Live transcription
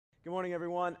Good morning,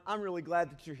 everyone. I'm really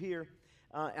glad that you're here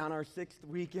on our sixth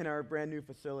week in our brand new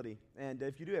facility. And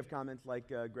if you do have comments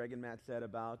like Greg and Matt said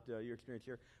about your experience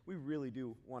here, we really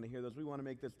do want to hear those. We want to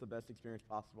make this the best experience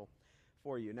possible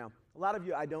for you. Now, a lot of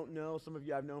you I don't know, some of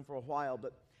you I've known for a while,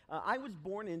 but I was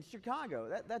born in Chicago.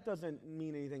 That doesn't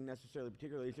mean anything necessarily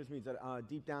particularly. It just means that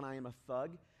deep down I am a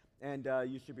thug, and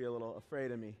you should be a little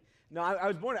afraid of me. No, I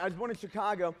was born in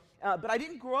Chicago, but I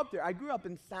didn't grow up there. I grew up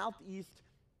in southeast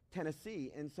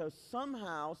Tennessee, and so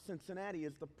somehow Cincinnati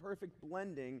is the perfect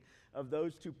blending of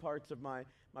those two parts of my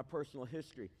personal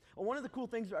history. Well, one of the cool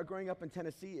things about growing up in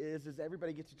Tennessee is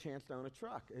everybody gets a chance to own a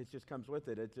truck. It just comes with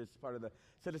it. It's just part of the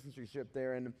citizenship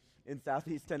there in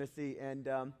southeast Tennessee. And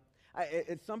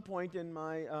at some point in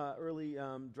my early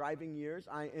driving years,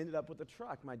 I ended up with a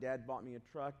truck. My dad bought me a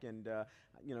truck, and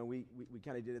we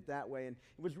kind of did it that way. And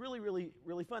it was really, really,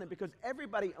 really fun. And because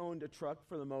everybody owned a truck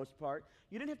for the most part,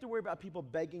 you didn't have to worry about people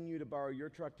begging you to borrow your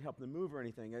truck to help them move or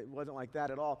anything. It wasn't like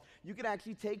that at all. You could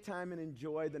actually take time and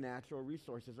enjoy the natural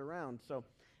resources around. So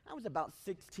I was about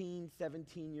 16,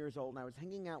 17 years old, and I was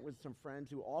hanging out with some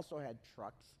friends who also had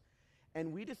trucks.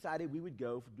 And we decided we would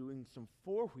go for doing some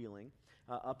four-wheeling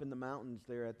up in the mountains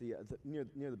there at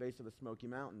near the base of the Smoky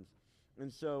Mountains.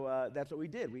 And so that's what we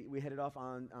did. We headed off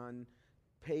on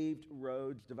paved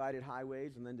roads, divided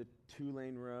highways, and then to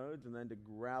two-lane roads, and then to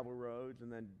gravel roads,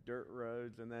 and then dirt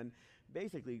roads, and then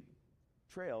basically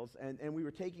trails. And we were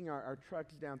taking our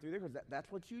trucks down through there because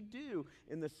that's what you do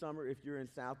in the summer if you're in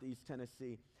southeast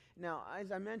Tennessee. Now,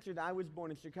 as I mentioned, I was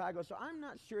born in Chicago, so I'm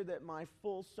not sure that my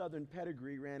full southern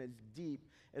pedigree ran as deep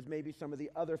as maybe some of the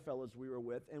other fellows we were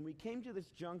with. And we came to this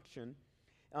junction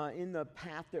in the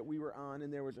path that we were on,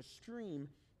 and there was a stream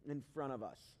in front of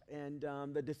us. And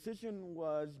the decision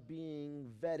was being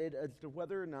vetted as to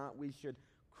whether or not we should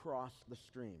cross the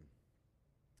stream.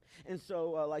 And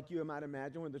so, like you might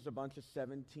imagine, when there's a bunch of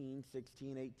 17,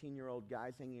 16, 18-year-old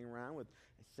guys hanging around with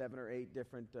 7 or 8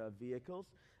 different vehicles,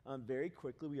 very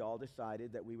quickly we all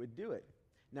decided that we would do it.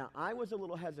 Now, I was a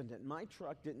little hesitant. My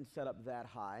truck didn't set up that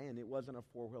high, and it wasn't a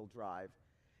four-wheel drive.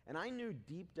 And I knew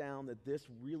deep down that this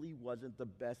really wasn't the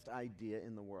best idea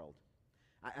in the world.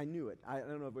 I knew it. I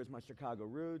don't know if it was my Chicago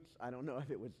roots. I don't know if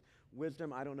it was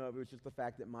wisdom. I don't know if it was just the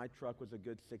fact that my truck was a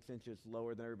good 6 inches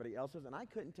lower than everybody else's, and I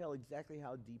couldn't tell exactly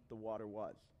how deep the water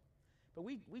was. But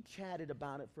we chatted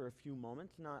about it for a few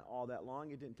moments, not all that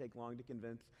long. It didn't take long to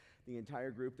convince the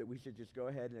entire group that we should just go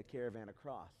ahead in a caravan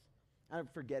across. I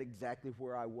forget exactly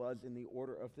where I was in the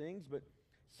order of things, but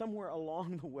somewhere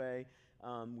along the way,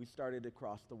 we started to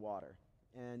cross the water.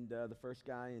 And the first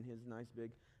guy in his nice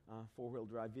big four-wheel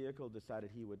drive vehicle decided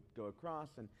he would go across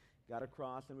and got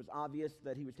across. And it was obvious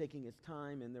that he was taking his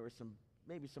time, and there were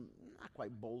maybe some, not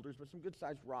quite boulders, but some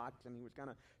good-sized rocks, and he was kind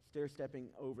of stair-stepping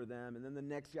over them. And then the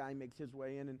next guy makes his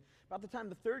way in, and about the time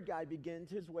the third guy begins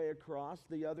his way across,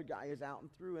 the other guy is out and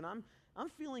through. And I'm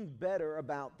feeling better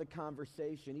about the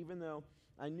conversation, even though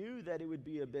I knew that it would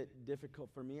be a bit difficult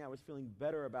for me. I was feeling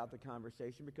better about the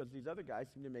conversation because these other guys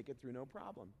seemed to make it through no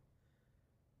problem.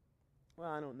 Well,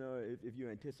 I don't know if you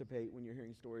anticipate when you're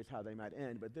hearing stories how they might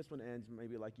end, but this one ends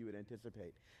maybe like you would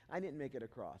anticipate. I didn't make it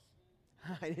across.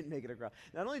 I didn't make it across.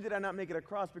 Not only did I not make it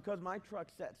across, because my truck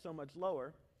sat so much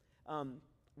lower,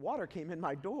 water came in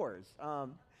my doors.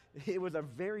 It was a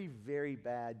very, very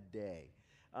bad day.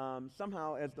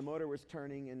 Somehow, as the motor was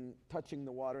turning and touching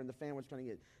the water and the fan was turning,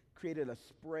 it created a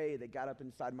spray that got up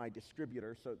inside my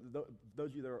distributor. So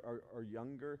those of you that are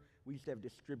younger, we used to have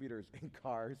distributors in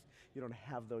cars. You don't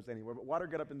have those anymore. But water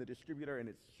got up in the distributor, and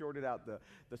it shorted out the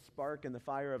spark and the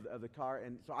fire of the car,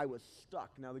 and so I was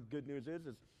stuck. Now, the good news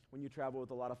is when you travel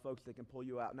with a lot of folks, they can pull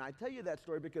you out. Now, I tell you that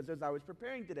story because as I was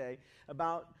preparing today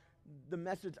about the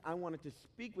message I wanted to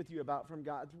speak with you about from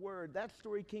God's Word, that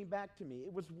story came back to me.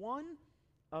 It was one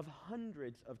of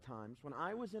hundreds of times when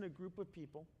I was in a group of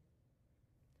people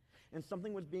and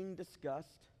something was being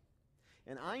discussed,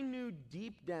 and I knew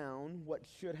deep down what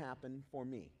should happen for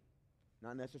me.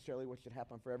 Not necessarily what should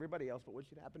happen for everybody else, but what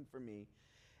should happen for me.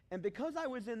 And because I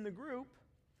was in the group,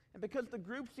 and because the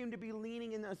group seemed to be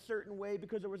leaning in a certain way,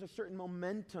 because there was a certain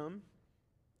momentum,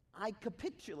 I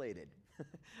capitulated.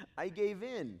 I gave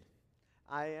in.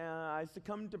 I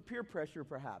succumbed to peer pressure,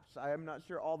 perhaps. I am not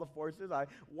sure all the forces. I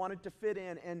wanted to fit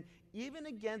in. And even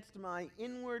against my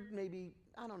inward, maybe,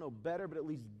 I don't know, better, but at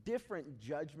least different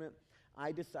judgment,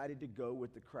 I decided to go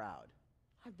with the crowd.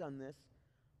 I've done this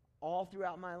all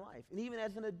throughout my life. And even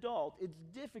as an adult, it's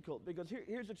difficult because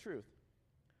here's the truth.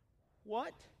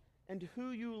 What and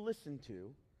who you listen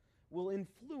to will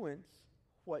influence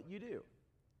what you do.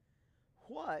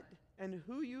 What and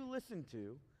who you listen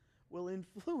to will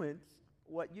influence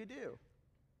what you do.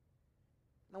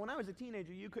 Now, when I was a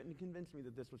teenager, you couldn't convince me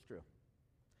that this was true.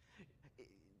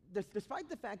 Despite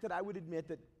the fact that I would admit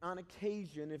that on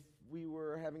occasion, if we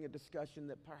were having a discussion,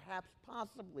 that perhaps,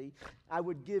 possibly, I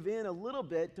would give in a little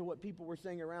bit to what people were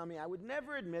saying around me, I would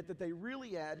never admit that they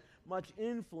really had much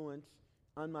influence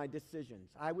on my decisions.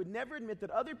 I would never admit that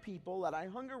other people that I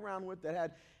hung around with,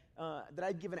 that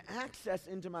I'd given access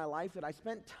into my life, that I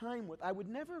spent time with, I would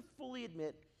never fully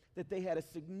admit that they had a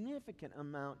significant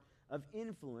amount of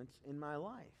influence in my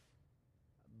life.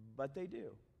 But they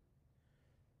do.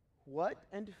 What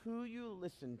and who you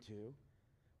listen to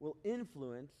will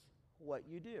influence what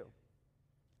you do.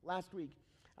 Last week,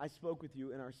 I spoke with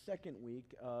you in our second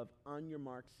week of On Your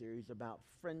Mark series about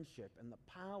friendship and the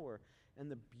power and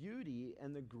the beauty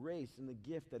and the grace and the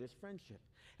gift that is friendship,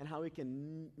 and how it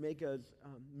can make us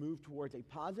move towards a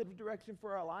positive direction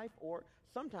for our life, or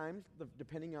sometimes,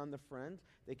 depending on the friends,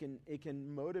 it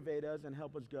can motivate us and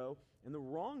help us go in the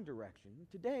wrong direction.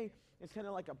 Today, it's kind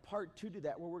of like a part 2 to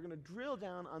that, where we're going to drill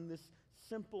down on this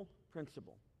simple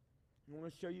principle. I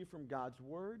want to show you from God's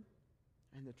Word,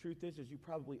 and the truth is you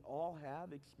probably all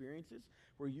have experiences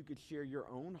where you could share your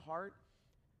own heart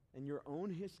and your own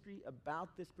history about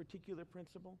this particular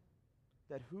principle,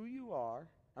 that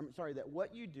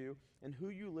what you do and who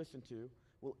you listen to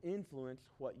will influence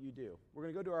what you do. We're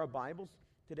going to go to our Bibles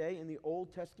today in the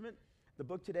Old Testament. The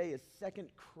book today is 2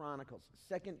 Chronicles.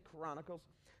 2 Chronicles,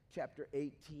 chapter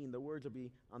 18. The words will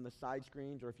be on the side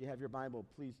screens, or if you have your Bible,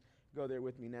 please go there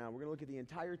with me now. We're going to look at the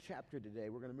entire chapter today.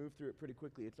 We're going to move through it pretty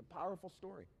quickly. It's a powerful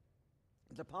story.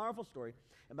 It's a powerful story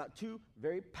about two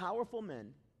very powerful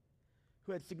men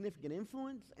who had significant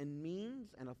influence and means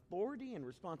and authority and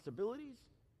responsibilities.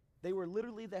 They were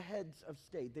literally the heads of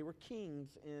state. They were kings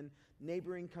in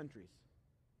neighboring countries.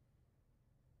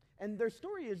 And their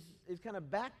story is kind of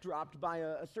backdropped by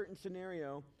a certain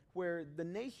scenario where the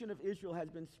nation of Israel has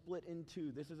been split in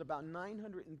two. This is about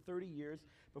 930 years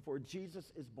before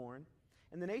Jesus is born.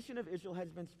 And the nation of Israel has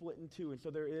been split in two. And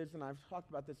so there is, and I've talked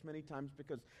about this many times,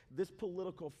 because this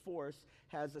political force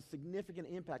has a significant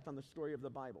impact on the story of the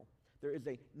Bible. There is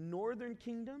a northern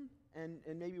kingdom, and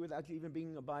maybe without you even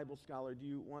being a Bible scholar, do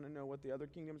you want to know what the other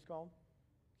kingdom is called?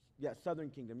 Yeah, southern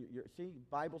kingdom. See,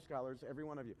 Bible scholars, every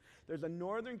one of you. There's a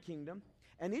northern kingdom,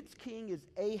 and its king is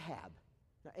Ahab.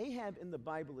 Now, Ahab in the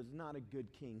Bible is not a good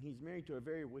king. He's married to a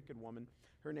very wicked woman.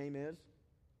 Her name is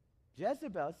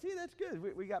Jezebel. See, that's good.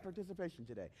 We got participation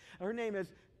today. Her name is,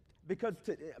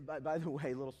 by the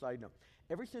way, little side note,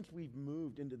 ever since we've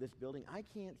moved into this building, I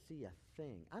can't see a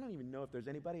thing. I don't even know if there's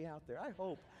anybody out there. I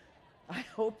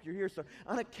hope you're here. So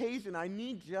on occasion, I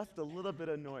need just a little bit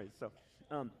of noise. So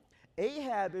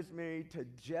Ahab is married to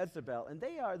Jezebel, and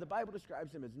the Bible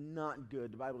describes him as not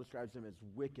good. The Bible describes him as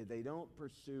wicked. They don't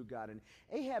pursue God. And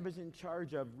Ahab is in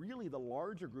charge of really the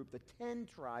larger group, the 10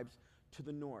 tribes to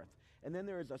the north. And then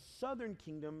there is a southern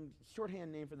kingdom,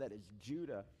 shorthand name for that is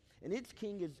Judah, and its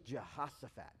king is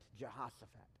Jehoshaphat. Jehoshaphat.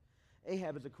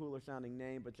 Ahab is a cooler sounding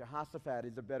name, but Jehoshaphat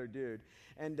is a better dude.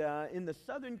 And in the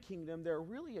southern kingdom, they're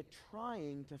really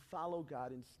trying to follow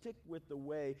God and stick with the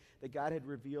way that God had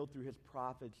revealed through his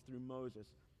prophets, through Moses.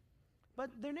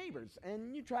 But they're neighbors,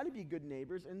 and you try to be good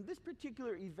neighbors, and this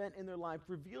particular event in their life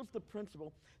reveals the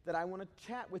principle that I want to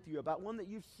chat with you about, one that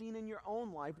you've seen in your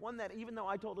own life, one that even though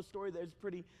I told a story that is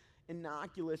pretty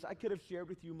innocuous, I could have shared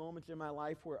with you moments in my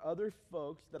life where other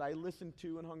folks that I listened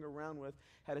to and hung around with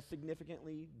had a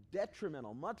significantly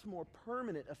detrimental, much more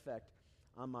permanent effect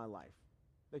on my life.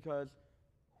 Because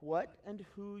what and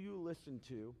who you listen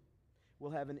to will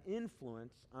have an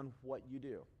influence on what you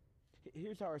do.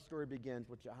 Here's how our story begins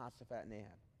with Jehoshaphat and Ahab.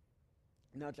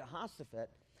 Now,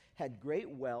 Jehoshaphat had great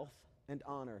wealth and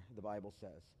honor, the Bible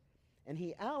says, and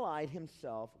he allied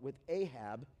himself with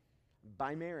Ahab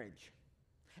by marriage.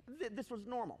 This was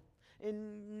normal.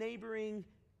 In neighboring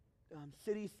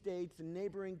city-states and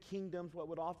neighboring kingdoms, what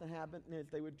would often happen is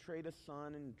they would trade a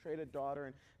son and trade a daughter,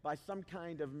 and by some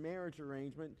kind of marriage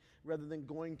arrangement, rather than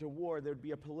going to war, there would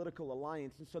be a political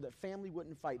alliance, and so that family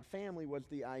wouldn't fight family was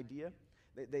the idea.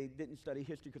 They didn't study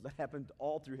history because that happened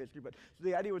all through history, but so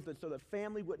the idea was that so that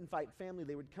family wouldn't fight family,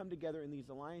 they would come together in these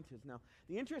alliances. Now,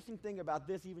 the interesting thing about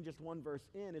this, even just one verse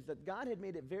in, is that God had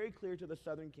made it very clear to the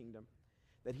southern kingdom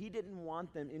that he didn't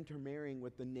want them intermarrying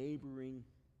with the neighboring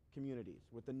communities,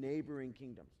 with the neighboring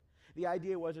kingdoms. The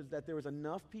idea was that there was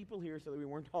enough people here so that we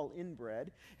weren't all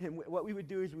inbred, and what we would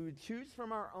do is we would choose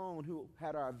from our own who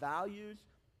had our values,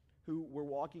 who were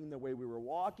walking the way we were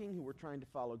walking, who were trying to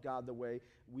follow God the way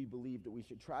we believed that we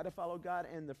should try to follow God.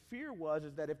 And the fear was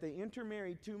that if they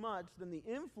intermarried too much, then the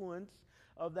influence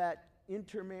of that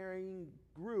intermarrying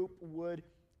group would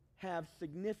have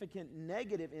significant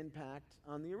negative impact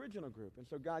on the original group. And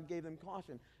so God gave them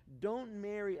caution. Don't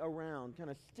marry around. Kind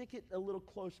of stick it a little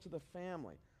close to the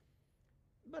family.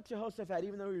 But Jehoshaphat,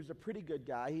 even though he was a pretty good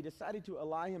guy, he decided to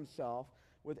ally himself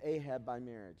with Ahab by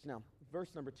marriage. Now, verse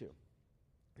number 2.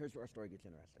 Here's where our story gets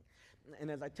interesting. And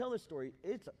as I tell this story,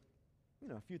 it's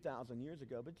a few thousand years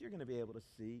ago, but you're going to be able to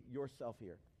see yourself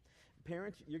here.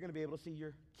 Parents, you're going to be able to see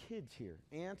your kids here.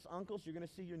 Aunts, uncles, you're going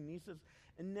to see your nieces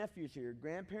and nephews here.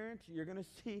 Grandparents, you're going to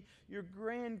see your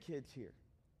grandkids here.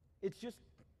 It's just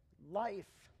life.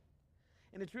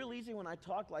 And it's real easy when I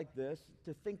talk like this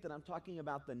to think that I'm talking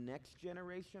about the next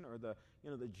generation or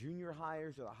the junior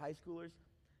hires or the high schoolers.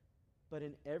 But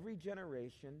in every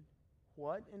generation,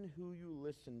 what and who you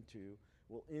listen to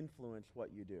will influence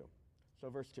what you do. So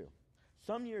verse 2.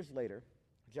 Some years later,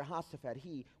 Jehoshaphat,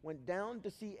 he went down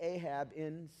to see Ahab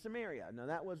in Samaria. Now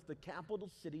that was the capital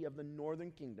city of the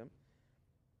northern kingdom.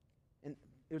 And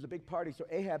it was a big party. So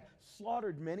Ahab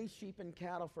slaughtered many sheep and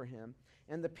cattle for him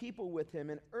and the people with him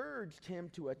and urged him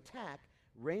to attack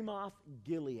Ramoth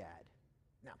Gilead.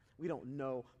 Now, we don't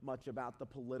know much about the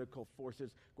political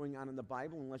forces going on in the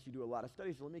Bible unless you do a lot of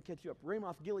studies. So let me catch you up.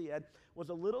 Ramoth Gilead was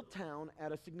a little town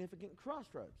at a significant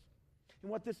crossroads.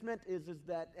 And what this meant is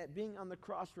that at being on the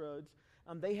crossroads,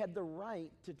 they had the right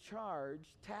to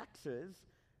charge taxes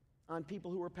on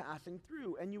people who were passing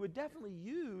through. And you would definitely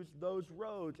use those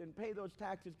roads and pay those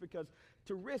taxes because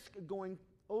to risk going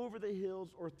over the hills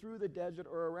or through the desert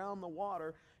or around the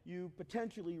water, you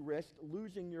potentially risked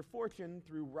losing your fortune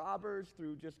through robbers,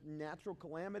 through just natural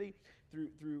calamity,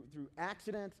 through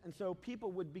accidents. And so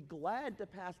people would be glad to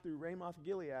pass through Ramoth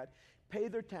Gilead, pay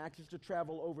their taxes to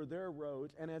travel over their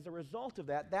roads. And as a result of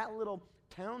that, that little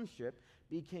township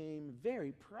became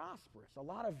very prosperous. A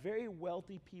lot of very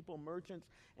wealthy people, merchants,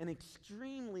 and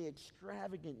extremely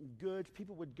extravagant goods.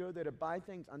 People would go there to buy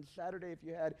things. On Saturday, if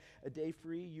you had a day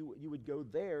free, you would go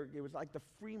there. It was like the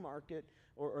free market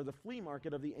or the flea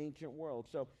market of the ancient world.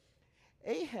 So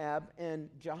Ahab and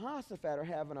Jehoshaphat are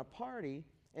having a party,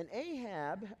 and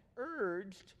Ahab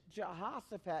urged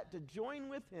Jehoshaphat to join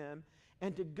with him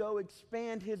and to go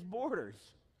expand his borders,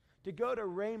 to go to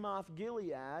Ramoth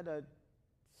Gilead, a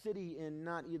city in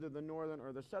not either the northern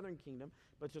or the southern kingdom,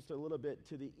 but just a little bit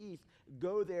to the east,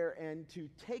 go there and to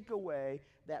take away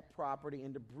that property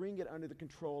and to bring it under the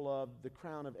control of the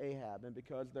crown of Ahab. And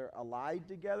because they're allied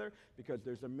together, because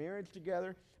there's a marriage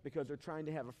together, because they're trying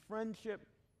to have a friendship,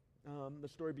 the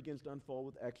story begins to unfold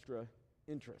with extra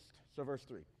interest. So verse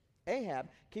 3. Ahab,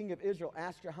 king of Israel,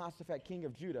 asked Jehoshaphat, king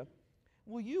of Judah,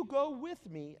 "Will you go with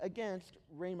me against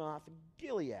Ramoth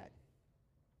Gilead?"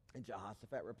 And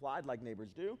Jehoshaphat replied, like neighbors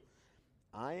do,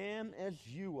 "I am as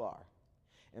you are,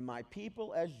 and my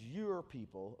people as your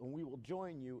people, and we will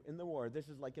join you in the war." This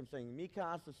is like him saying,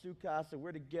 Mikasa, Sukasa,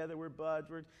 we're together, we're buds,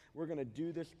 we're going to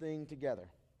do this thing together.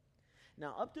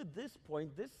 Now, up to this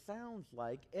point, this sounds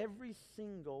like every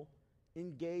single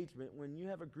engagement when you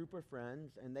have a group of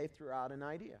friends and they throw out an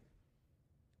idea.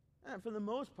 And for the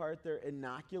most part, they're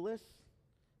innocuous.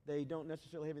 They don't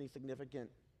necessarily have any significant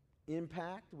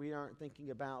impact. We aren't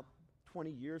thinking about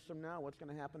 20 years from now what's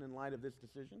going to happen in light of this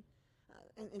decision.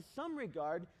 And in some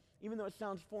regard, even though it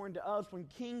sounds foreign to us, when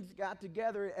kings got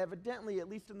together, evidently, at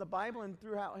least in the Bible and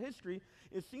throughout history,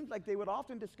 it seems like they would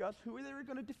often discuss who they were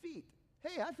going to defeat.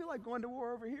 Hey, I feel like going to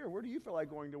war over here. Where do you feel like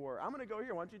going to war? I'm going to go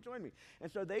here. Why don't you join me?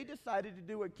 And so they decided to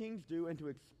do what kings do and to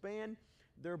expand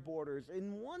their borders.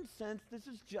 In one sense, this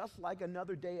is just like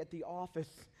another day at the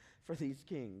office for these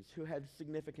kings who had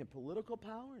significant political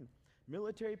power and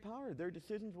military power. Their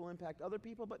decisions will impact other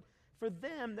people, but for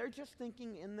them, they're just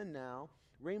thinking in the now.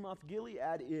 Ramoth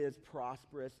Gilead is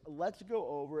prosperous. Let's go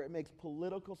over. It makes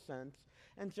political sense.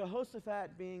 And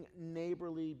Jehoshaphat, being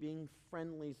neighborly, being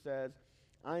friendly, says,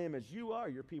 "I am as you are.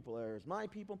 Your people are as my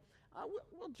people.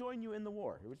 We'll join you in the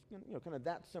war." It was kind of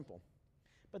that simple.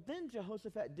 But then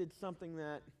Jehoshaphat did something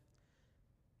that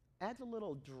adds a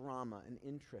little drama and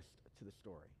interest to the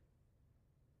story.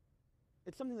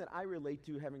 It's something that I relate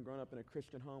to, having grown up in a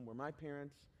Christian home where my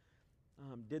parents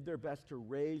did their best to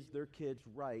raise their kids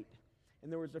right.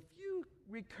 And there was a few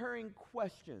recurring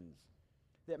questions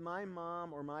that my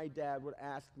mom or my dad would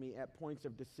ask me at points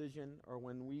of decision, or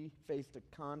when we faced a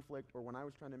conflict, or when I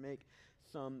was trying to make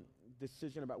some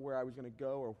decision about where I was going to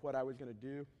go or what I was going to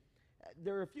do.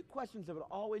 There are a few questions that would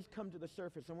always come to the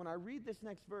surface. And when I read this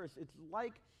next verse, it's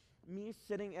like me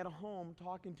sitting at home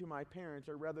talking to my parents,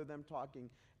 or rather them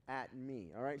talking at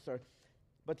me. All right,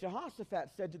 but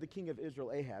Jehoshaphat said to the king of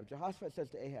Israel, Ahab, Jehoshaphat says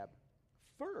to Ahab,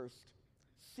 "First,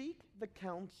 seek the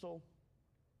counsel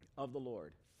of the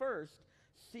Lord." First,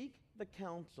 seek the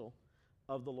counsel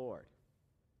of the Lord.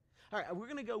 All right, we're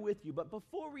going to go with you, but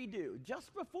before we do,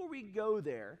 just before we go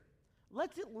there,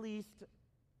 let's at least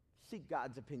seek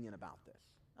God's opinion about this.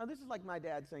 Now, this is like my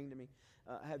dad saying to me,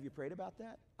 have you prayed about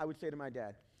that? I would say to my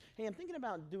dad, hey, I'm thinking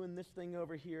about doing this thing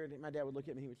over here. And my dad would look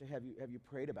at me, he would say, have you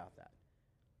prayed about that?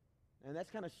 And that's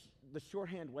kind of the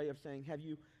shorthand way of saying, have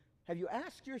you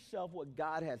asked yourself what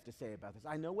God has to say about this?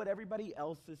 I know what everybody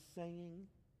else is saying.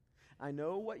 I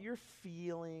know what you're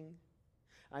feeling.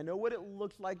 I know what it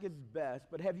looks like is best,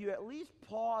 but have you at least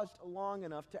paused long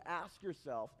enough to ask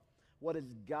yourself, what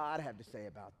does God have to say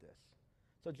about this?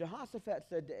 So Jehoshaphat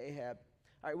said to Ahab,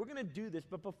 all right, we're going to do this,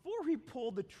 but before we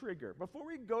pull the trigger, before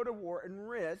we go to war and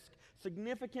risk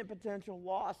significant potential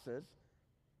losses,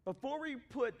 before we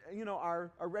put,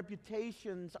 our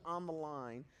reputations on the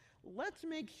line, let's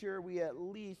make sure we at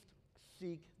least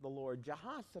seek the Lord.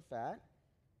 Jehoshaphat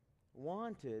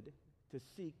wanted to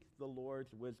seek the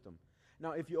Lord's wisdom.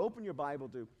 Now, if you open your Bible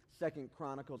to 2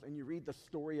 Chronicles and you read the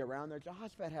story around there,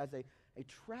 Jehoshaphat has a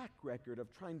track record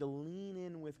of trying to lean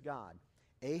in with God.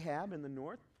 Ahab in the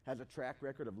north has a track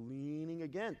record of leaning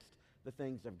against the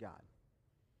things of God.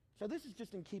 So this is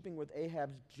just in keeping with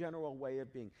Ahab's general way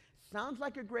of being. Sounds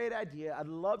like a great idea. I'd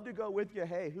love to go with you.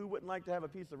 Hey, who wouldn't like to have a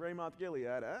piece of Ramoth Gilead,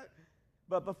 huh?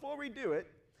 But before we do it,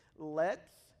 let's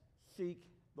seek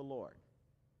the Lord.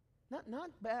 Not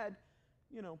bad,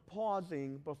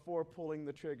 pausing before pulling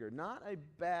the trigger. Not a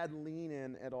bad lean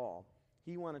in at all.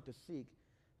 He wanted to seek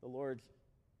the Lord's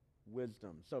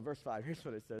wisdom. So verse 5, here's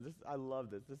what it says. I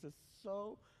love this. This is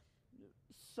so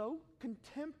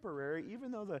contemporary,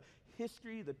 even though the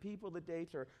history, the people, the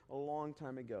dates are a long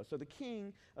time ago. So the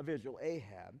king of Israel,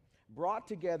 Ahab, brought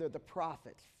together the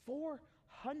prophets,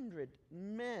 400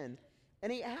 men,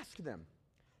 and he asked them,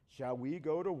 shall we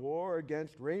go to war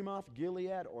against Ramoth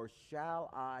Gilead, or shall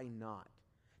I not?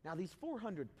 Now, these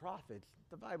 400 prophets,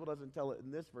 the Bible doesn't tell it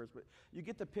in this verse, but you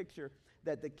get the picture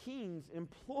that the kings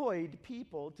employed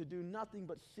people to do nothing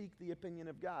but seek the opinion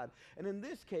of God. And in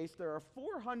this case, there are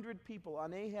 400 people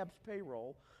on Ahab's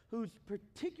payroll whose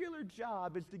particular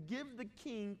job is to give the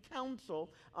king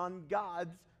counsel on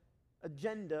God's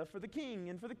agenda for the king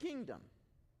and for the kingdom.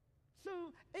 So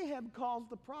Ahab calls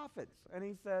the prophets, and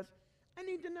he says, I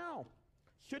need to know,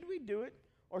 should we do it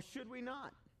or should we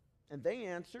not? And they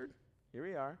answered, here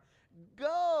we are,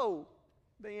 go,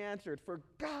 they answered, for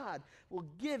God will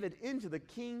give it into the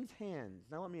king's hands.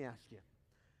 Now let me ask you,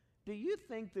 do you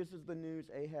think this is the news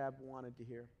Ahab wanted to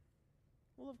hear?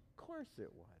 Well, of course it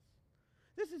was.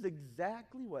 This is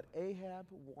exactly what Ahab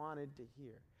wanted to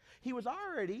hear. He was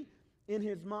already in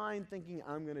his mind thinking,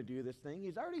 I'm going to do this thing.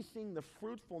 He's already seeing the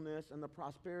fruitfulness and the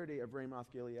prosperity of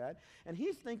Ramoth Gilead, and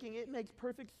he's thinking it makes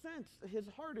perfect sense. His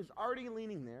heart is already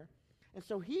leaning there. And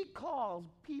so he calls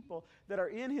people that are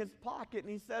in his pocket,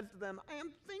 and he says to them, I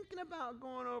am thinking about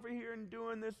going over here and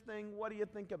doing this thing. What do you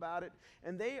think about it?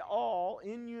 And they all,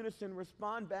 in unison,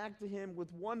 respond back to him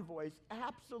with one voice,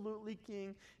 absolutely,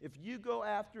 king. If you go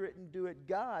after it and do it,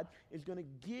 God is going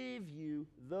to give you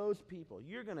those people.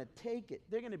 You're going to take it.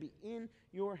 They're going to be in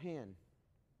your hand.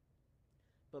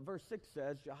 But verse 6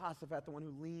 says, Jehoshaphat, the one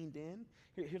who leaned in,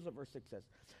 here's what verse 6 says.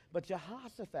 But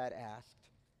Jehoshaphat asked,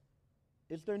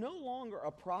 is there no longer a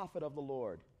prophet of the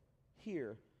Lord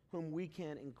here whom we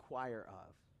can inquire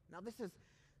of? Now this is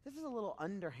a little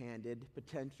underhanded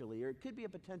potentially, or it could be a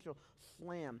potential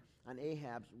slam on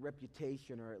Ahab's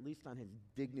reputation, or at least on his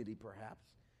dignity perhaps.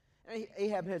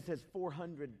 Ahab has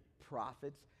 400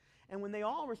 prophets, and when they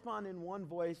all respond in one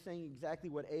voice saying exactly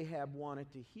what Ahab wanted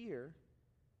to hear,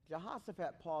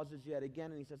 Jehoshaphat pauses yet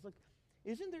again and he says, look,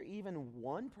 isn't there even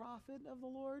one prophet of the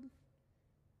Lord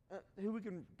who we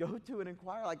can go to and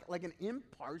inquire, like an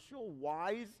impartial,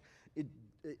 wise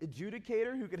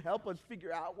adjudicator who can help us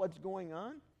figure out what's going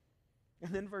on?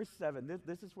 And then verse 7,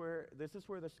 this is where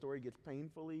the story gets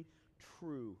painfully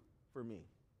true for me.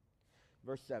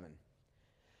 Verse 7,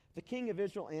 the king of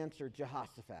Israel answered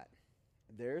Jehoshaphat,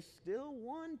 there's still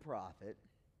one prophet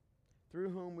through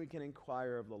whom we can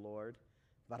inquire of the Lord,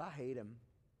 but I hate him.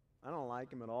 I don't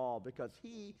like him at all, because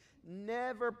he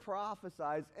never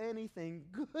prophesies anything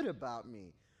good about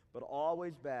me, but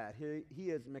always bad.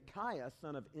 He is Micaiah,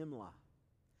 son of Imlah. All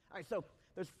right, so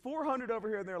there's 400 over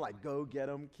here, and they're like, go get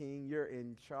him, king. You're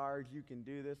in charge. You can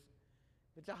do this.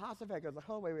 But Jehoshaphat goes,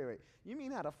 oh, wait. You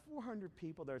mean out of 400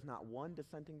 people, there's not one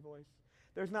dissenting voice?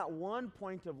 There's not one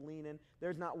point of lean-in?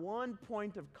 There's not one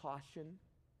point of caution?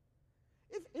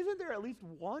 Isn't there at least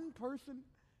one person?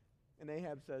 And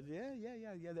Ahab says, yeah,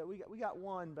 we got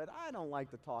one, but I don't like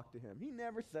to talk to him. He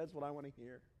never says what I want to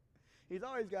hear. He's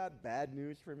always got bad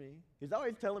news for me. He's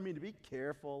always telling me to be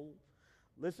careful,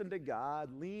 listen to God,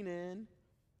 lean in.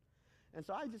 And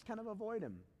so I just kind of avoid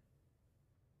him.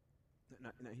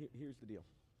 Here's the deal.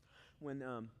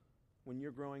 When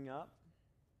you're growing up,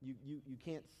 you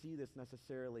can't see this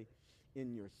necessarily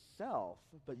in yourself,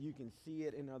 but you can see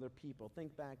it in other people.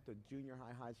 Think back to junior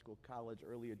high, high school, college,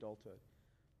 early adulthood.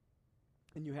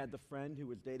 And you had the friend who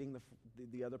was dating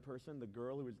the other person, the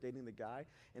girl who was dating the guy,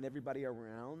 and everybody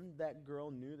around that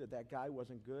girl knew that that guy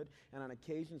wasn't good. And on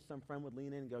occasion, some friend would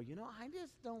lean in and go, I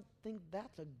just don't think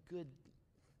that's a good,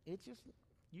 it's just,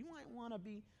 you might want to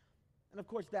be. And of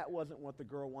course, that wasn't what the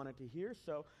girl wanted to hear,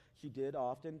 so she did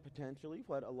often, potentially,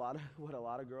 what a lot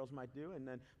of girls might do, and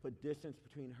then put distance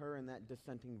between her and that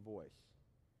dissenting voice.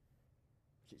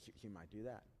 She might do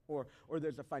that. Or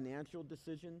there's a financial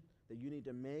decision that you need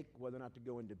to make, whether or not to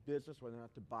go into business, whether or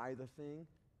not to buy the thing.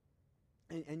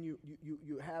 And you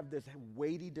have this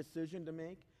weighty decision to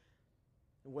make,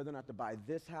 whether or not to buy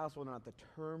this house, whether or not the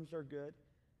terms are good.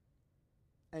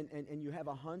 And you have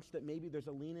a hunch that maybe there's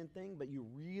a lean-in thing, but you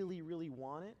really, really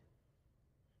want it.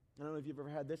 I don't know if you've ever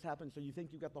had this happen. So you think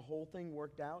you've got the whole thing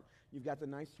worked out. You've got the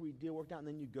nice, sweet deal worked out, and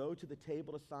then you go to the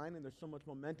table to sign, and there's so much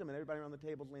momentum, and everybody around the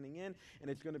table's leaning in, and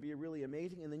it's going to be really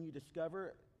amazing. And then you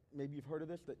discover, maybe you've heard of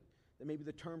this, that maybe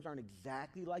the terms aren't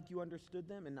exactly like you understood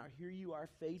them, and now here you are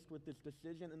faced with this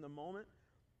decision in the moment,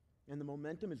 and the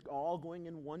momentum is all going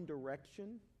in one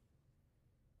direction.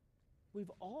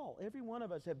 Every one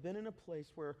of us have been in a place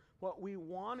where what we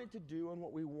wanted to do and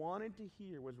what we wanted to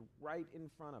hear was right in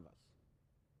front of us.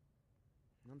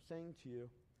 And I'm saying to you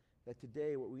that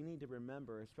today what we need to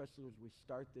remember, especially as we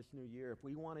start this new year, if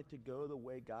we want it to go the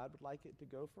way God would like it to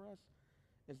go for us,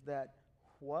 is that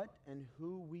what and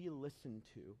who we listen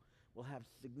to will have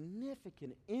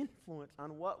significant influence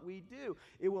on what we do.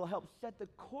 It will help set the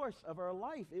course of our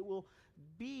life. It will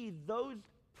be those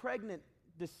pregnant,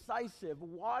 decisive,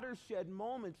 watershed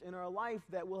moments in our life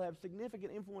that will have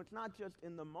significant influence, not just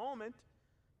in the moment,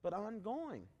 but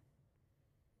ongoing.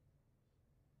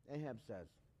 Ahab says,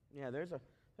 there's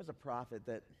a prophet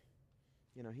that,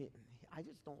 I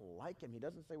just don't like him. He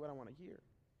doesn't say what I want to hear.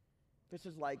 This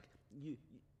is like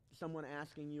someone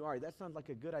asking you, all right, that sounds like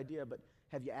a good idea, but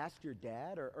have you asked your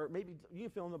dad? Or maybe you can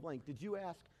fill in the blank. Did you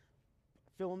ask?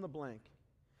 Fill in the blank.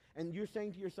 And you're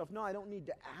saying to yourself, no, I don't need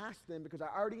to ask them because I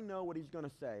already know what he's going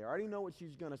to say. I already know what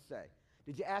she's going to say.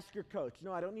 Did you ask your coach?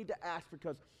 No, I don't need to ask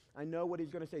because I know what he's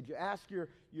going to say. Did you ask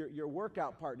your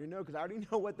workout partner? No, because I already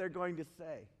know what they're going to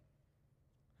say.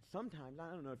 Sometimes, I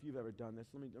don't know if you've ever done this.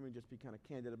 Let me just be kind of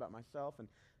candid about myself, and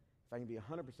if I can be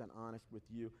 100% honest with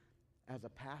you, as a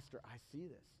pastor, I see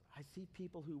this. I see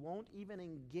people who won't even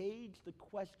engage the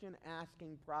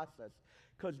question-asking process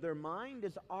because their mind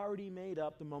is already made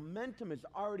up, the momentum is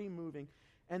already moving,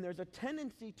 and there's a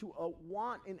tendency to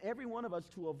want in every one of us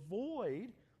to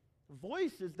avoid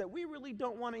voices that we really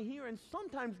don't want to hear, and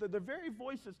sometimes they're the very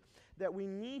voices that we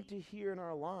need to hear in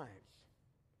our lives.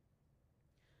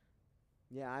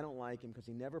 Yeah, I don't like him because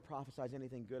he never prophesies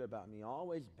anything good about me,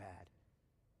 always bad.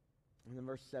 And then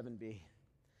verse 7b,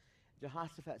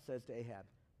 Jehoshaphat says to Ahab,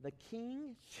 the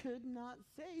king should not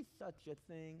say such a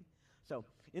thing. So,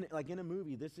 in a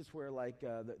movie, this is where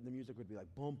the music would be like,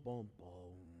 boom, boom,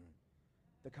 boom.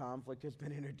 The conflict has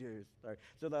been introduced. Right.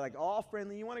 So they're like, all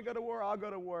friendly. You want to go to war? I'll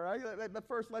go to war. But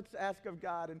first, let's ask of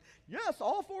God. And yes,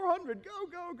 all 400,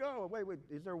 go. Wait.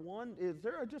 Is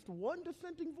there just one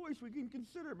dissenting voice we can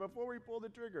consider before we pull the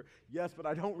trigger? Yes, but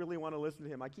I don't really want to listen to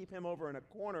him. I keep him over in a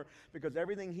corner because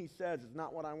everything he says is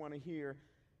not what I want to hear.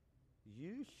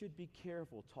 You should be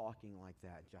careful talking like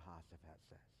that, Jehoshaphat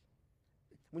says.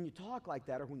 When you talk like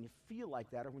that, or when you feel like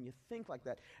that, or when you think like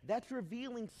that, that's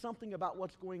revealing something about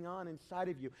what's going on inside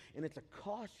of you, and it's a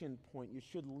caution point. You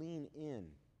should lean in.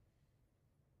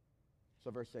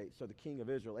 So verse 8, so the king of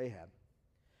Israel, Ahab,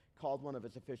 called one of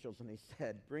his officials, and he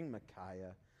said, bring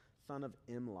Micaiah, son of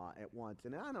Imlah, at once.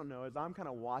 And I don't know, as I'm kind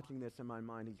of watching this in my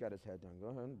mind, he's got his head down. Go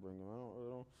ahead and bring him.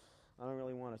 I don't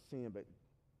really want to see him, but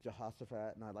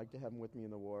Jehoshaphat, and I'd like to have him with me in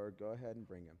the war. Go ahead and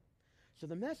bring him. So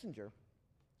the messenger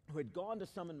who had gone to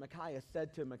summon Micaiah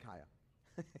said to Micaiah,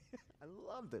 I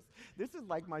love this. This is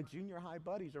like my junior high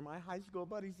buddies or my high school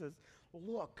buddies says,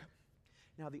 look,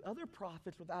 now the other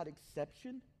prophets without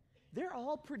exception, they're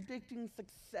all predicting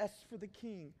success for the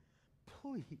king.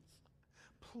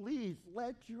 Please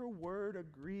let your word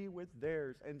agree with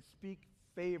theirs and speak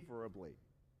favorably.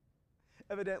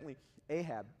 Evidently,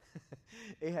 Ahab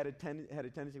had a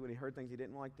tendency when he heard things he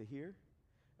didn't like to hear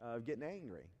of getting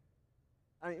angry.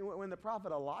 I mean, when the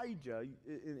prophet Elijah,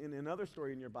 in another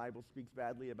story in your Bible, speaks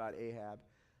badly about Ahab,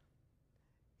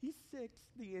 he sicks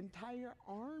the entire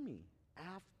army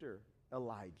after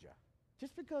Elijah,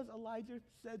 just because Elijah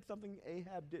said something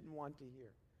Ahab didn't want to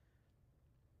hear.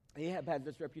 Ahab has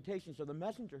this reputation, so the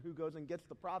messenger who goes and gets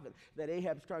the prophet that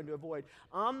Ahab's trying to avoid,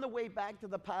 on the way back to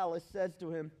the palace, says to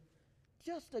him,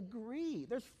 just agree.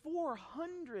 There's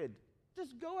 400.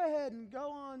 Just go ahead and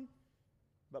go on.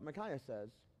 But Micaiah says,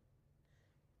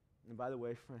 and by the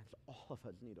way, friends, all of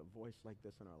us need a voice like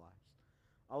this in our lives.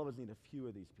 All of us need a few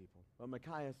of these people. But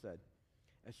Micaiah said,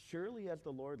 as surely as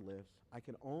the Lord lives, I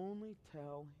can only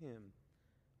tell him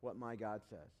what my God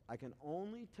says. I can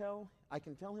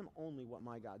tell him only what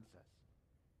my God says.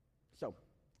 So,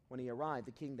 when he arrived,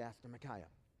 the king asked Micaiah,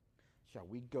 shall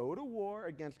we go to war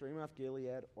against Ramoth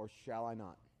Gilead, or shall I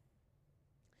not?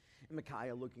 And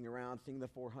Micaiah, looking around, seeing the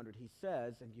 400, he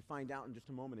says, and you find out in just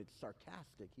a moment it's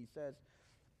sarcastic, he says,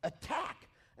 attack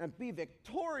and be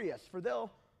victorious, for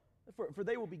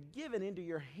they will be given into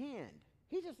your hand.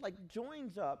 He just like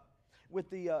joins up with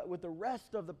the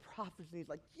rest of the prophets, and he's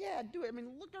like, yeah, do it. I mean,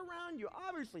 look around you.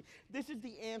 Obviously, this is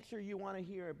the answer you want to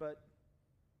hear, but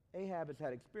Ahab has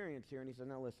had experience here, and he said,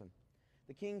 now listen.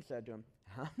 The king said to him,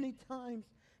 how many times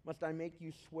must I make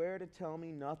you swear to tell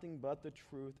me nothing but the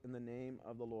truth in the name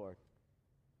of the Lord?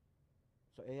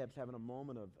 So Ahab's having a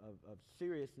moment of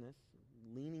seriousness,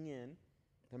 leaning in.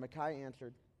 Then Micaiah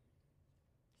answered,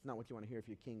 it's not what you want to hear if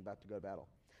you're king about to go to battle.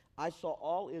 I saw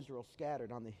all Israel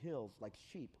scattered on the hills like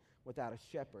sheep without a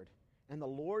shepherd. And the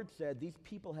Lord said, these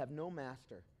people have no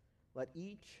master. Let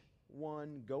each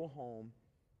one go home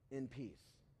in peace.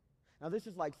 Now this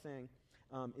is like saying,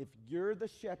 if you're the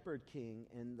shepherd king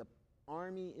and the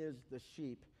army is the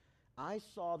sheep, I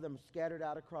saw them scattered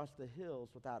out across the hills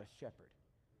without a shepherd.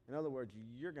 In other words,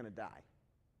 you're going to die.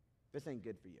 This ain't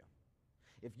good for you.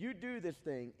 If you do this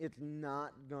thing, it's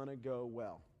not going to go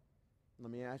well.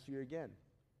 Let me ask you again.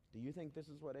 Do you think this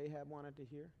is what Ahab wanted to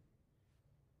hear?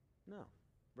 No.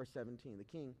 Verse 17, the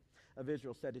king of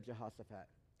Israel said to Jehoshaphat,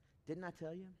 didn't I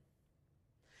tell you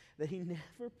that he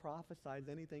never prophesies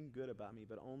anything good about me,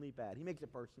 but only bad? He makes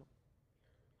it personal.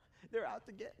 They're out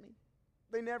to get me.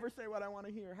 They never say what I want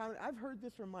to hear. I've heard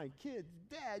this from my kids.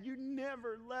 Dad, you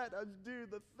never let us do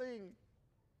the thing.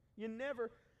 You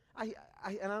never. And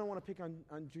I don't want to pick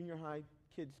on junior high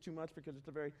kids too much because it's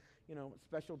a very,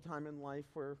 special time in life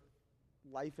where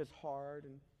life is hard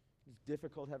and it's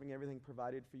difficult having everything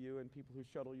provided for you and people who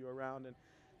shuttle you around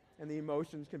and the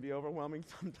emotions can be overwhelming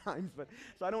sometimes.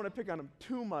 So I don't want to pick on them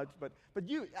too much. But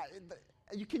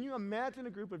can you imagine a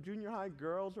group of junior high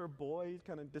girls or boys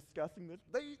kind of discussing this?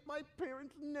 My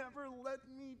parents never let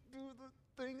me do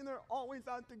the thing, and they're always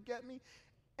out to get me.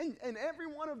 And every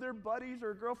one of their buddies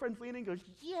or girlfriends leaning goes,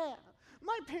 yeah,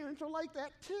 my parents are like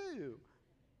that too.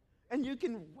 And you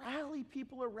can rally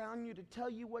people around you to tell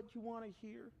you what you want to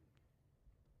hear.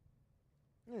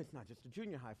 And it's not just a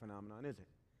junior high phenomenon, is it?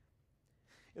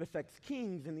 It affects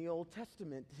kings in the Old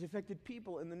Testament. It affected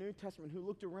people in the New Testament who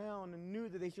looked around and knew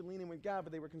that they should lean in with God,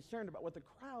 but they were concerned about what the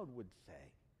crowd would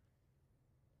say.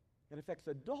 It affects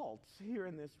adults here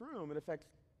in this room. It affects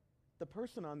the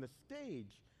person on the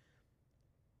stage,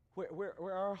 where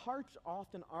our hearts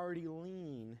often already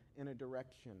lean in a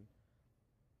direction.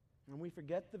 And we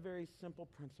forget the very simple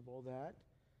principle that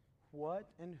what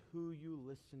and who you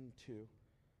listen to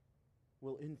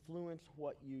will influence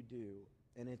what you do.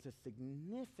 And it's a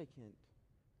significant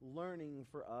learning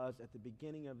for us at the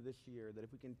beginning of this year that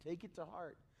if we can take it to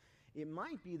heart, it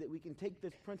might be that we can take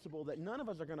this principle that none of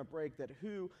us are going to break, that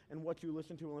who and what you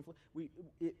listen to will influence.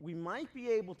 We might be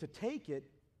able to take it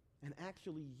and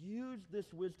actually use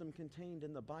this wisdom contained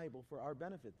in the Bible for our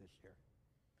benefit this year,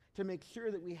 to make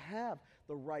sure that we have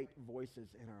the right voices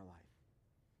in our life,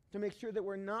 to make sure that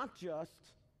we're not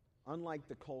just, unlike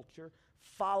the culture,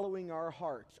 following our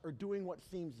hearts or doing what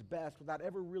seems best without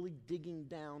ever really digging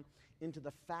down into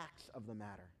the facts of the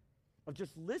matter, of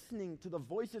just listening to the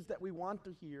voices that we want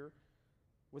to hear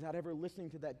without ever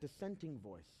listening to that dissenting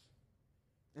voice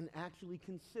and actually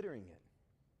considering it.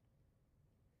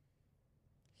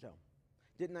 So,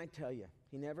 didn't I tell you,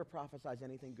 he never prophesies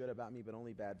anything good about me, but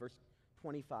only bad. Verse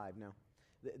 25 now.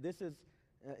 This is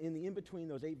in the in-between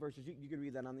those 8 verses. You can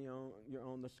read that on your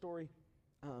own. The story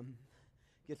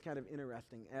gets kind of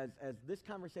interesting. As this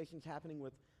conversation's happening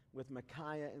with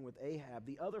Micaiah and with Ahab,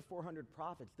 the other 400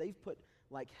 prophets, they've put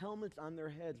like helmets on their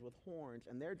heads with horns,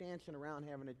 and they're dancing around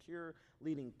having a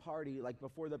cheerleading party like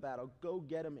before the battle. Go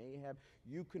get him, Ahab.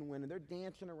 You can win. And they're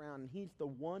dancing around, and he's the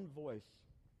one voice.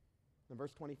 In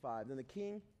verse 25, then the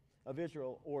king of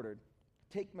Israel ordered,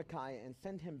 take Micaiah and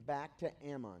send him back to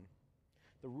Ammon,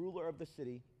 the ruler of the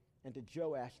city, and to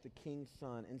Joash, the king's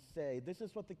son, and say, this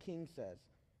is what the king says.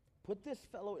 Put this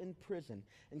fellow in prison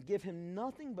and give him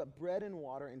nothing but bread and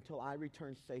water until I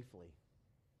return safely.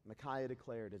 Micaiah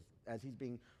declared, as he's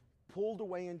being pulled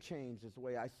away in chains, is the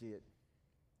way I see it.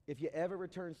 If you ever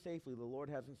return safely, the Lord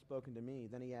hasn't spoken to me.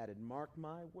 Then he added, mark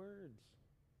my words,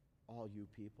 all you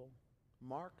people.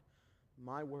 Mark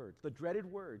my words. The dreaded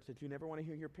words that you never want to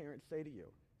hear your parents say to you.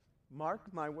 Mark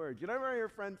my words. You never hear your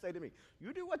friends say to me,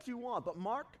 you do what you want, but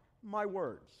mark my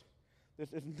words.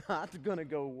 This is not going to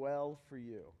go well for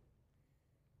you.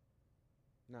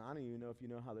 Now, I don't even know if you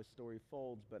know how this story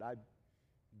folds, but I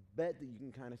bet that you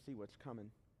can kind of see what's coming.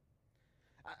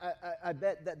 I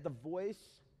bet that the voice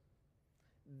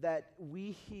that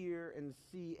we hear and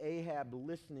see Ahab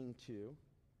listening to,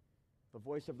 the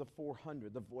voice of the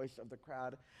 400, the voice of the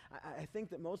crowd, I think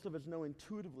that most of us know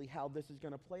intuitively how this is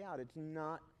going to play out. It's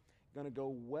not going to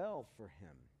go well for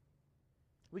him.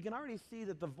 We can already see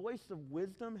that the voice of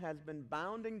wisdom has been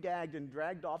bound and gagged and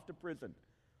dragged off to prison.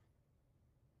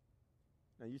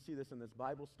 Now, you see this in this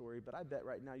Bible story, but I bet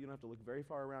right now you don't have to look very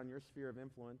far around your sphere of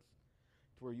influence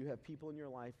to where you have people in your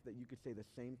life that you could say the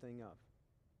same thing of.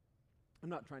 I'm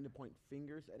not trying to point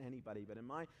fingers at anybody, but in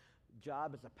my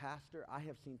job as a pastor, I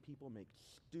have seen people make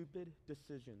stupid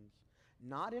decisions,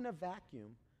 not in a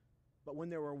vacuum, but when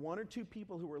there were one or two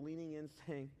people who were leaning in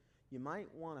saying, you might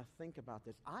want to think about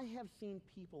this. I have seen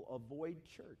people avoid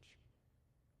church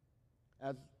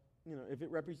as, if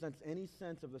it represents any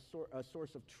sense of the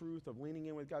source of truth, of leaning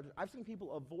in with God. I've seen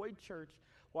people avoid church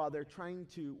while they're trying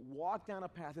to walk down a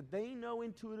path that they know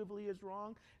intuitively is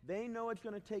wrong. They know it's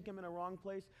going to take them in a wrong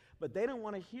place, but they don't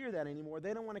want to hear that anymore.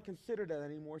 They don't want to consider that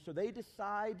anymore, so they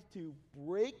decide to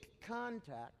break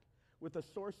contact with the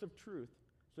source of truth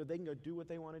so they can go do what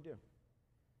they want to do.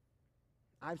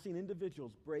 I've seen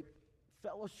individuals break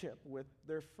fellowship with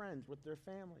their friends, with their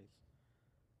families,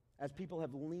 as people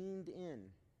have leaned in.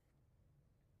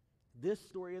 This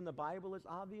story in the Bible is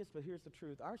obvious, but here's the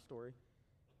truth. Our stories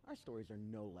are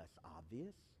no less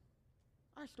obvious.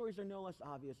 Our stories are no less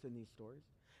obvious than these stories.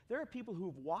 There are people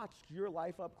who've watched your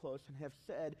life up close and have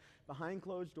said behind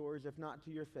closed doors, if not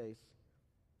to your face,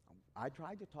 I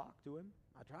tried to talk to him.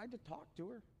 I tried to talk to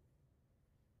her.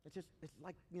 It's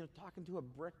like, talking to a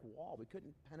brick wall. We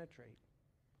couldn't penetrate.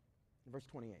 Verse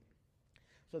 28.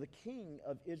 So the king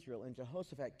of Israel and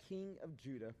Jehoshaphat, king of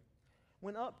Judah,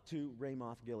 went up to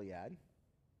Ramoth Gilead.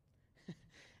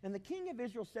 And the king of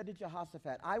Israel said to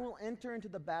Jehoshaphat, I will enter into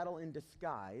the battle in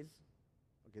disguise.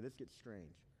 Okay, this gets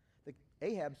strange.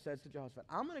 Ahab says to Jehoshaphat,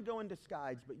 I'm going to go in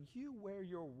disguise, but you wear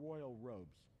your royal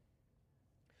robes.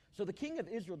 So the king of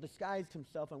Israel disguised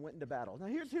himself and went into battle. Now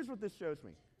here's what this shows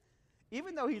me.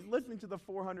 Even though he's listening to the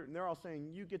 400 and they're all saying,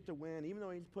 you get to win, even though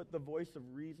he's put the voice of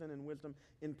reason and wisdom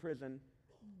in prison,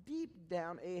 deep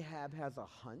down Ahab has a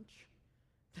hunch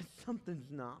that something's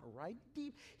not right.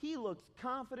 He looks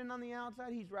confident on the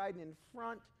outside. He's riding in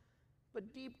front.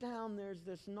 But deep down there's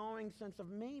this gnawing sense of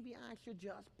maybe I should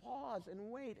just pause and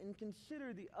wait and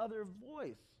consider the other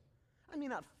voice. I may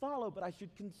not follow, but I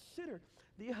should consider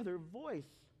the other voice.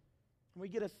 And we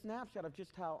get a snapshot of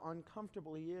just how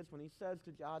uncomfortable he is when he says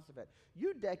to Jehoshaphat,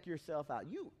 you deck yourself out.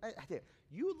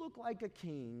 You look like a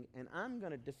king, and I'm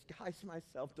going to disguise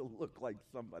myself to look like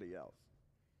somebody else.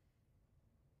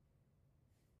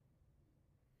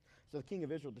 So the king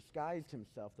of Israel disguised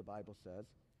himself, the Bible says,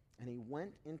 and he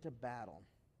went into battle.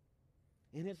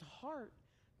 In his heart,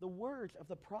 the words of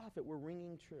the prophet were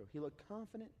ringing true. He looked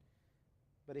confident,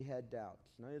 but he had doubts.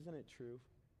 Now, isn't it true?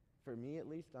 For me, at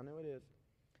least, I know it is.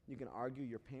 You can argue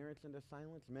your parents into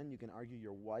silence. Men, you can argue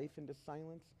your wife into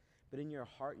silence. But in your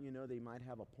heart, you know they might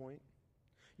have a point.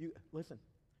 Listen,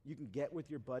 you can get with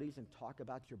your buddies and talk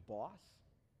about your boss.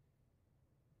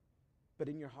 But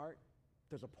in your heart,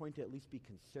 there's a point to at least be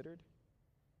considered.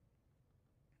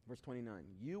 Verse 29,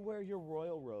 you wear your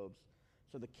royal robes.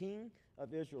 So the king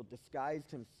of Israel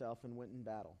disguised himself and went in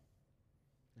battle.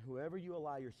 And whoever you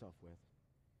ally yourself with,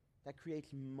 that creates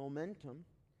momentum.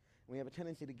 We have a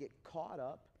tendency to get caught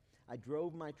up. I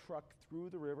drove my truck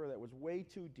through the river that was way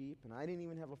too deep, and I didn't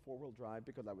even have a four-wheel drive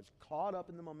because I was caught up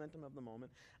in the momentum of the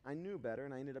moment. I knew better,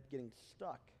 and I ended up getting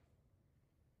stuck.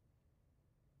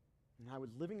 And I was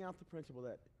living out the principle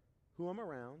that who I'm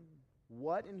around,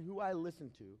 what and who I listen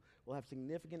to will have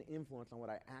significant influence on what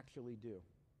I actually do.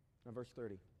 Now, verse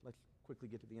 30. Let's quickly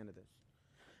get to the end of this.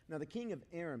 Now, the king of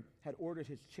Aram had ordered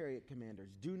his chariot commanders,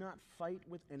 do not fight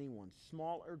with anyone,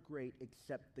 small or great,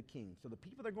 except the king. So the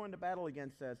people they're going to battle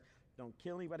against says, don't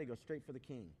kill anybody, go straight for the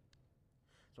king.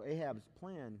 So Ahab's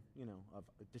plan, of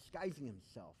disguising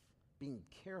himself, being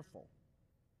careful,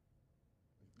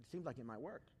 it seemed like it might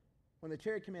work. When the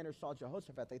chariot commanders saw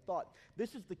Jehoshaphat, they thought,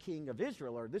 this is the king of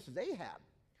Israel, or this is Ahab.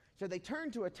 So they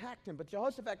turned to attack him, but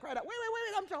Jehoshaphat cried out,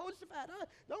 wait, I'm Jehoshaphat.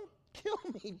 Don't kill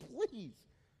me, please.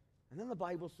 And then the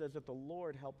Bible says that the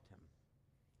Lord helped him.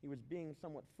 He was being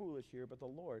somewhat foolish here, but the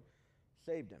Lord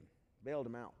saved him. bailed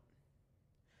him out.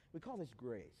 We call this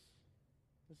grace.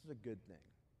 This is a good thing.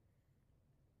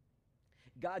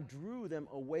 God drew them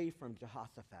away from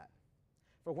Jehoshaphat.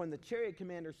 For when the chariot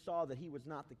commanders saw that he was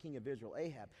not the king of Israel,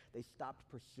 Ahab, they stopped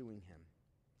pursuing him.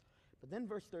 But then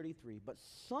verse 33, but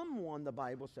someone, the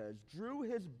Bible says, drew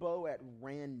his bow at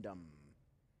random.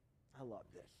 I love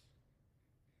this.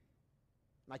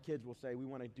 My kids will say, we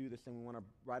want to do this thing, we want to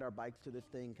ride our bikes to this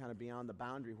thing kind of beyond the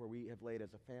boundary where we have laid as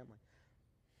a family.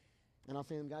 And I'll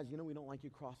say to them, guys, we don't like you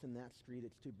crossing that street.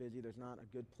 It's too busy. There's not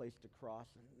a good place to cross.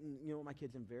 And you know what my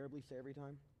kids invariably say every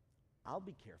time? I'll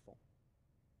be careful.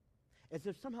 As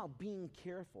if somehow being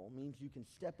careful means you can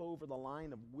step over the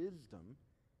line of wisdom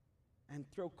and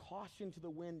throw caution to the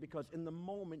wind because in the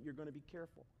moment you're going to be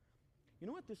careful. You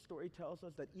know what this story tells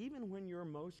us? That even when you're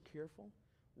most careful,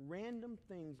 random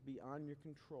things beyond your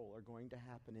control are going to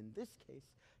happen. In this case,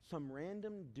 some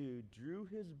random dude drew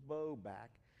his bow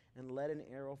back and let an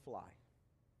arrow fly.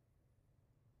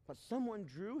 But someone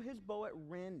drew his bow at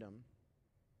random,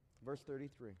 verse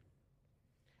 33,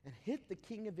 and hit the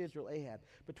king of Israel, Ahab,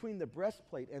 between the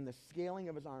breastplate and the scaling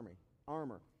of his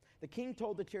armor. The king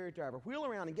told the chariot driver, wheel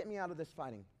around and get me out of this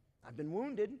fighting. I've been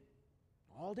wounded.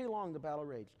 All day long the battle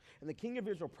raged. And the king of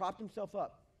Israel propped himself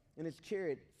up in his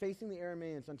chariot, facing the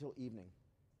Arameans until evening.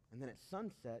 And then at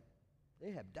sunset,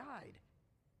 Ahab died.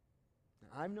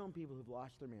 Now, I've known people who've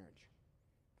lost their marriage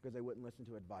because they wouldn't listen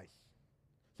to advice,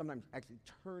 sometimes actually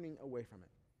turning away from it.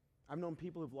 I've known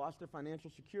people who've lost their financial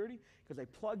security because they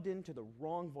plugged into the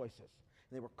wrong voices,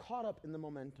 and they were caught up in the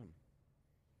momentum.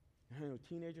 I know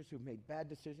teenagers who've made bad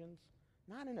decisions,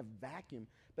 not in a vacuum,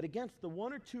 but against the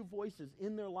one or two voices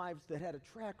in their lives that had a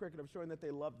track record of showing that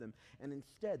they loved them, and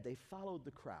instead they followed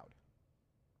the crowd.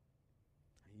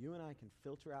 You and I can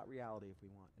filter out reality if we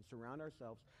want and surround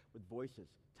ourselves with voices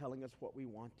telling us what we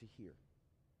want to hear.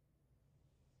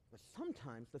 But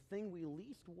sometimes the thing we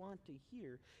least want to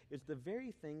hear is the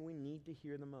very thing we need to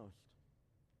hear the most.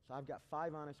 So I've got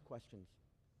 5 honest questions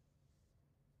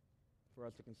for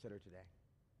us to consider today.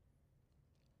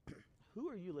 Who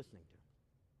are you listening to?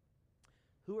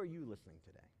 Who are you listening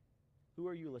today? Who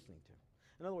are you listening to?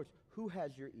 In other words, who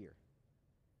has your ear?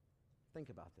 Think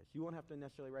about this. You won't have to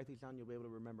necessarily write these down. You'll be able to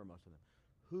remember most of them.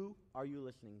 Who are you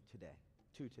listening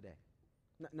to today?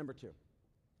 Number 2,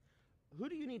 who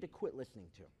do you need to quit listening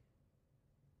to?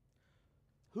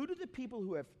 Who do the people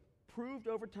who have proved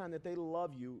over time that they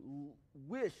love you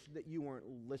wish that you weren't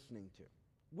listening to?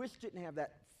 Wish didn't have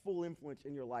that full influence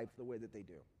in your life the way that they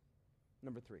do?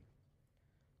 Number 3,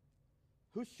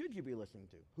 who should you be listening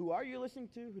to? Who are you listening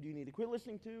to? Who do you need to quit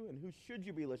listening to? And who should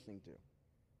you be listening to?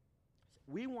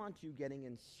 We want you getting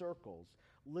in circles,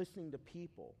 listening to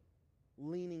people,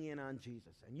 leaning in on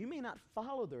Jesus. And you may not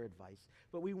follow their advice,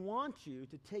 but we want you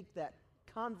to take that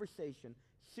conversation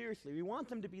seriously. We want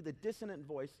them to be the dissonant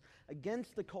voice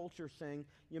against the culture saying,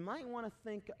 you might want to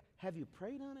think, have you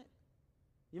prayed on it?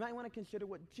 You might want to consider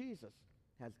what Jesus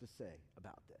has to say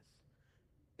about this.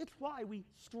 It's why we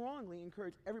strongly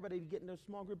encourage everybody to get into a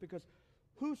small group, because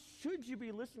who should you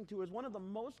be listening to is one of the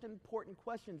most important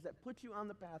questions that puts you on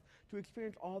the path to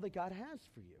experience all that God has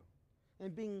for you.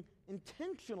 And being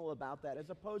intentional about that as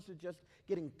opposed to just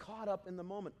getting caught up in the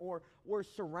moment or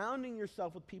surrounding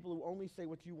yourself with people who only say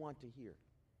what you want to hear.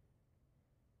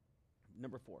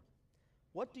 Number 4,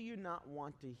 what do you not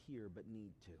want to hear but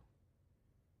need to?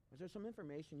 Is there some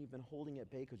information you've been holding at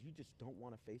bay because you just don't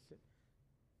want to face it?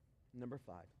 Number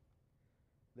 5,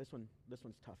 this one's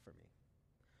tough for me.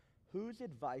 Whose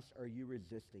advice are you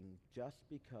resisting just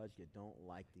because you don't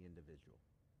like the individual?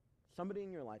 Somebody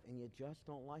in your life and you just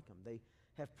don't like them. They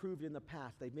have proved in the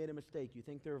past they've made a mistake. You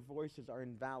think their voices are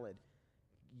invalid.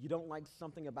 You don't like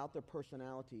something about their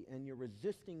personality and you're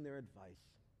resisting their advice.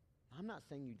 I'm not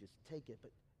saying you just take it,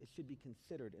 but it should be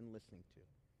considered in listening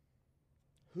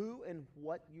to. Who and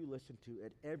what you listen to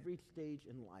at every stage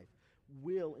in life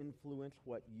will influence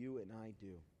what you and I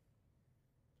do.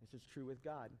 This is true with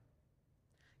God.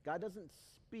 God doesn't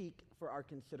speak for our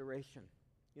consideration.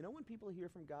 You know when people hear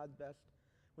from God best?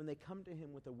 When they come to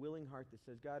him with a willing heart that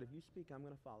says, God, if you speak, I'm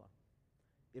going to follow.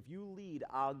 If you lead,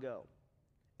 I'll go.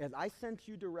 As I sense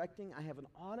you directing, I have an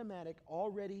automatic,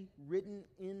 already written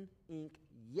in ink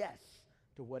yes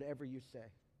to whatever you say.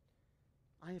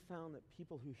 I have found that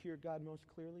people who hear God most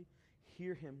clearly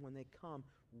hear him when they come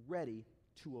ready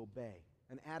to obey.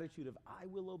 An attitude of, I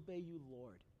will obey you,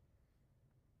 Lord.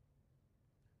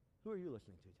 Who are you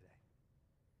listening to today?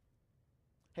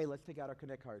 Hey, let's take out our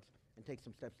Connect cards and take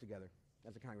some steps together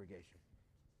as a congregation.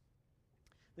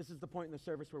 This is the point in the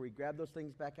service where we grab those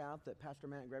things back out that Pastor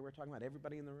Matt and Greg were talking about,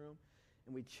 everybody in the room,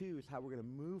 and we choose how we're going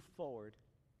to move forward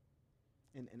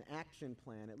in an action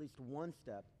plan, at least one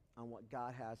step on what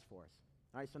God has for us.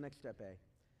 All right, so next step A.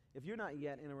 If you're not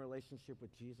yet in a relationship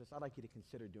with Jesus, I'd like you to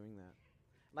consider doing that.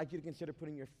 I'd like you to consider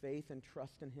putting your faith and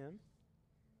trust in him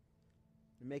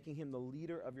and making him the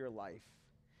leader of your life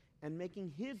and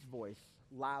making his voice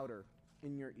louder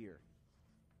in your ear.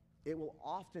 It will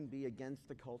often be against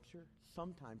the culture.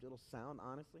 Sometimes it'll sound,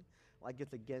 honestly, like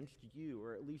it's against you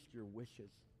or at least your wishes.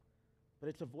 But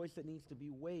it's a voice that needs to be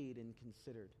weighed and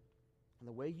considered. And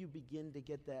the way you begin to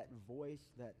get that voice,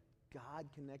 that God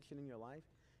connection in your life,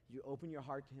 you open your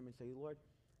heart to him and say, Lord,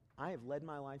 I have led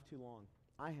my life too long.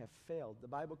 I have failed. The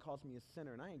Bible calls me a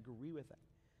sinner, and I agree with that.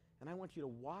 And I want you to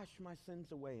wash my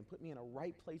sins away and put me in a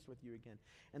right place with you again.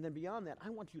 And then beyond that, I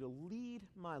want you to lead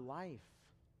my life.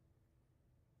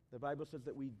 The Bible says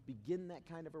that we begin that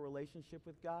kind of a relationship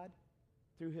with God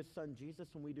through his son Jesus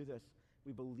when we do this.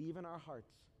 We believe in our hearts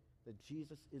that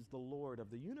Jesus is the Lord of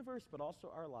the universe, but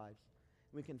also our lives.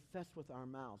 We confess with our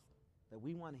mouth that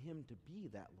we want him to be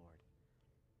that Lord.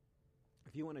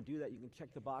 If you want to do that, you can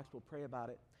check the box. We'll pray about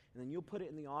it. And then you'll put it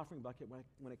in the offering bucket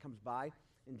when it comes by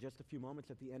in just a few moments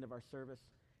at the end of our service.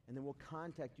 And then we'll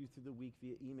contact you through the week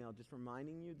via email, just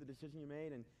reminding you the decision you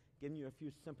made and giving you a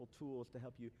few simple tools to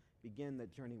help you begin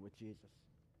that journey with Jesus.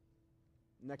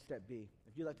 Next step B.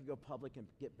 If you'd like to go public and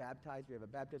get baptized, we have a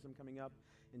baptism coming up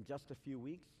in just a few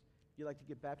weeks. If you'd like to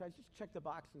get baptized, just check the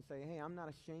box and say, hey, I'm not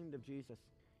ashamed of Jesus.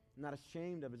 I'm not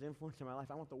ashamed of his influence in my life.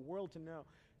 I want the world to know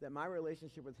that my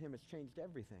relationship with him has changed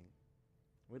everything.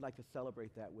 We'd like to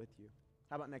celebrate that with you.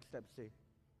 How about next step C?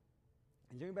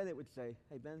 Is there anybody that would say,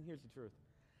 hey, Ben, here's the truth.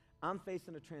 I'm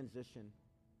facing a transition,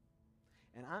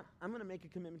 and I'm going to make a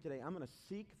commitment today. I'm going to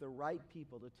seek the right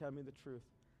people to tell me the truth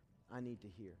I need to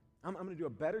hear. I'm going to do a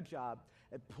better job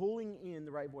at pulling in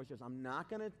the right voices. I'm not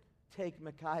going to take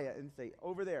Micaiah and say,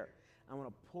 over there. I want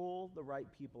to pull the right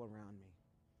people around me.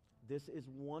 This is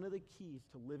one of the keys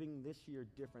to living this year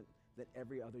different than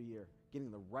every other year,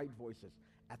 getting the right voices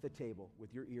at the table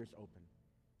with your ears open.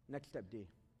 Next step D.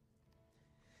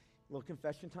 A little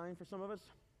confession time for some of us.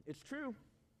 It's true.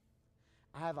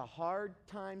 I have a hard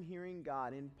time hearing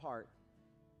God in part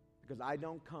because I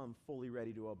don't come fully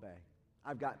ready to obey.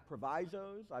 I've got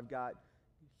provisos, I've got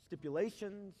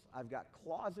stipulations, I've got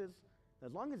clauses.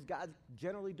 As long as God's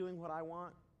generally doing what I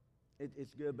want,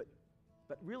 it's good.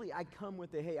 But really, I come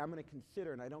with a, hey, I'm going to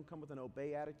consider, and I don't come with an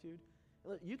obey attitude.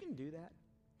 Look, you can do that.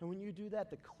 And when you do that,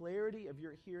 the clarity of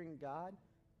your hearing God,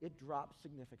 it drops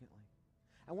significantly.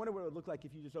 I wonder what it would look like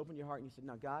if you just opened your heart and you said,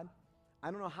 now, God,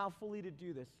 I don't know how fully to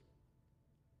do this,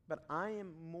 but I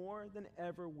am more than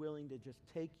ever willing to just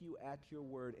take you at your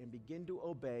word and begin to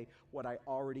obey what I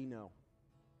already know.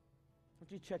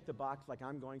 Don't you check the box like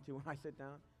I'm going to when I sit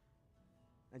down?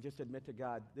 And just admit to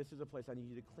God, this is a place I need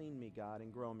you to clean me, God,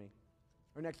 and grow me.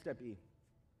 Or next step E.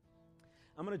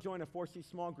 I'm going to join a 4C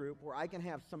small group where I can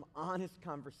have some honest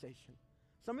conversation.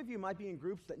 Some of you might be in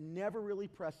groups that never really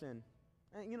press in.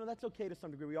 And, that's okay to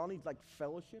some degree. We all need,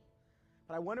 fellowship.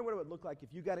 But I wonder what it would look like if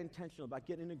you got intentional about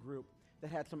getting in a group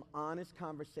that had some honest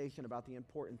conversation about the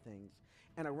important things.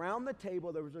 And around the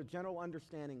table, there was a general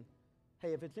understanding,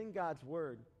 hey, if it's in God's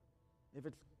word, if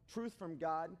it's truth from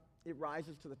God, it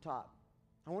rises to the top.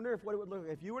 I wonder what it would look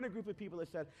like if you were in a group of people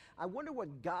that said, I wonder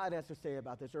what God has to say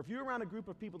about this. Or if you were around a group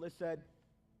of people that said,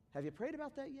 have you prayed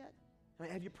about that yet?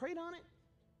 Have you prayed on it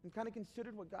and kind of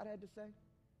considered what God had to say?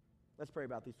 Let's pray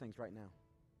about these things right now.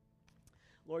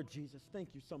 Lord Jesus, thank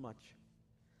you so much.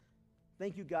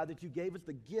 Thank you, God, that you gave us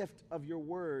the gift of your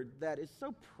word that is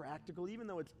so practical. Even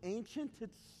though it's ancient,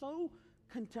 it's so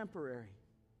contemporary.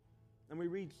 And we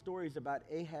read stories about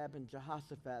Ahab and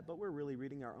Jehoshaphat, but we're really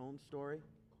reading our own story.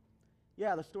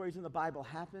 Yeah, the stories in the Bible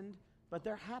happened, but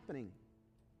they're happening.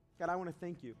 God, I want to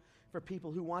thank you for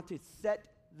people who want to set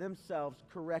themselves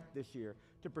correct this year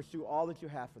to pursue all that you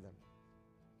have for them.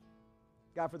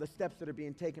 God, for the steps that are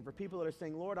being taken, for people that are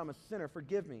saying, Lord, I'm a sinner,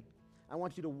 forgive me. I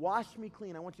want you to wash me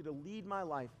clean. I want you to lead my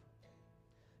life.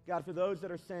 God, for those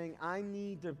that are saying, I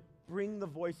need to bring the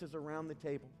voices around the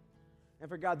table. And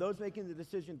for God, those making the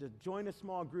decision to join a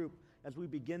small group as we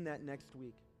begin that next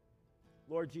week.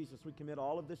 Lord Jesus, we commit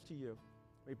all of this to you.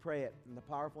 We pray it in the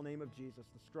powerful name of Jesus,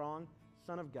 the strong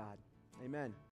Son of God. Amen.